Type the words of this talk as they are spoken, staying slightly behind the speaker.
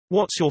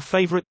What's your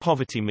favorite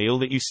poverty meal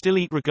that you still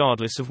eat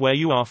regardless of where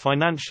you are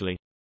financially?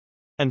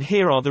 And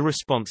here are the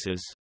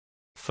responses.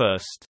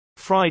 First,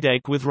 fried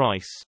egg with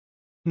rice.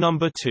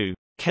 Number 2,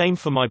 came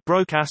for my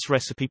broke-ass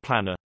recipe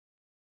planner.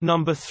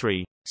 Number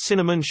 3,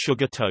 cinnamon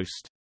sugar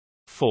toast.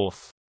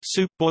 4th,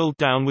 soup boiled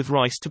down with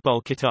rice to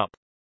bulk it up.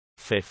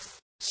 5th,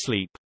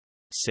 sleep.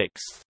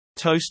 6th,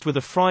 toast with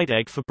a fried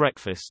egg for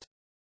breakfast.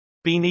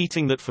 Been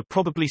eating that for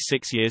probably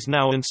 6 years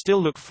now and still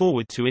look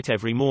forward to it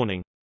every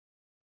morning.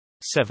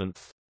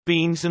 7th,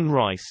 beans and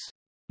rice.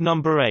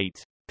 Number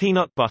 8,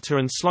 peanut butter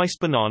and sliced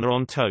banana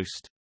on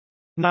toast.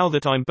 Now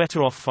that I'm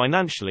better off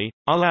financially,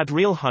 I'll add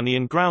real honey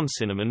and ground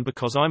cinnamon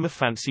because I'm a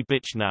fancy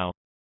bitch now.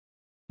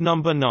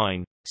 Number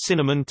 9,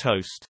 cinnamon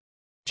toast.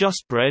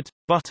 Just bread,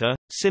 butter,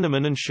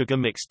 cinnamon and sugar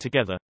mixed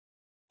together.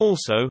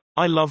 Also,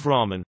 I love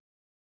ramen.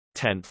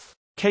 10th,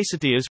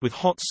 quesadillas with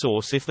hot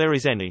sauce if there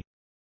is any.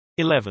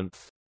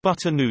 11th,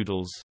 butter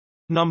noodles.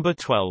 Number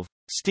 12,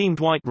 steamed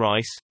white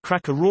rice,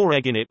 crack a raw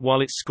egg in it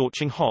while it's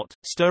scorching hot,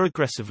 stir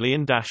aggressively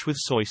and dash with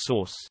soy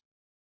sauce.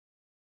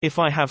 If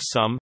I have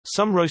some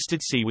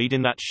roasted seaweed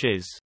in that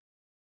shiz.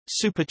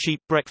 Super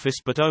cheap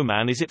breakfast but oh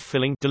man is it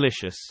filling,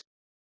 delicious.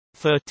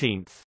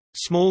 13th,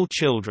 small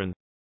children.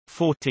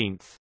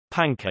 14th,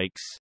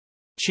 pancakes.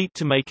 Cheap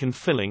to make and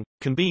filling,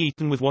 can be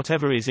eaten with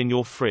whatever is in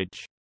your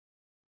fridge.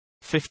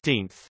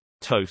 15th,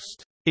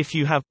 toast. If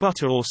you have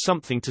butter or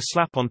something to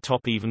slap on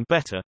top even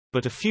better,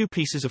 but a few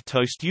pieces of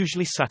toast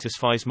usually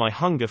satisfies my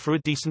hunger for a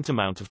decent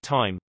amount of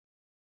time.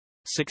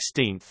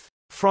 16th,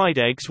 fried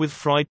eggs with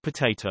fried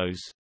potatoes.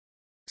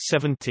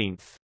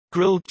 17th,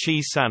 grilled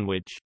cheese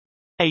sandwich.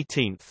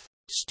 18th,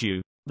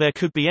 stew. There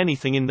could be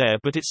anything in there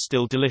but it's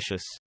still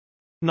delicious.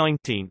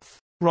 19th,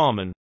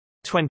 ramen.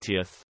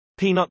 20th,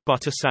 peanut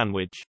butter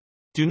sandwich.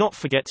 Do not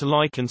forget to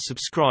like and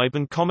subscribe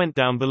and comment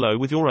down below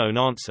with your own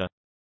answer.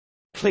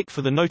 Click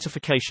for the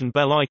notification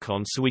bell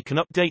icon so we can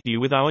update you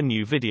with our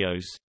new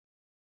videos.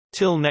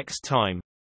 Till next time.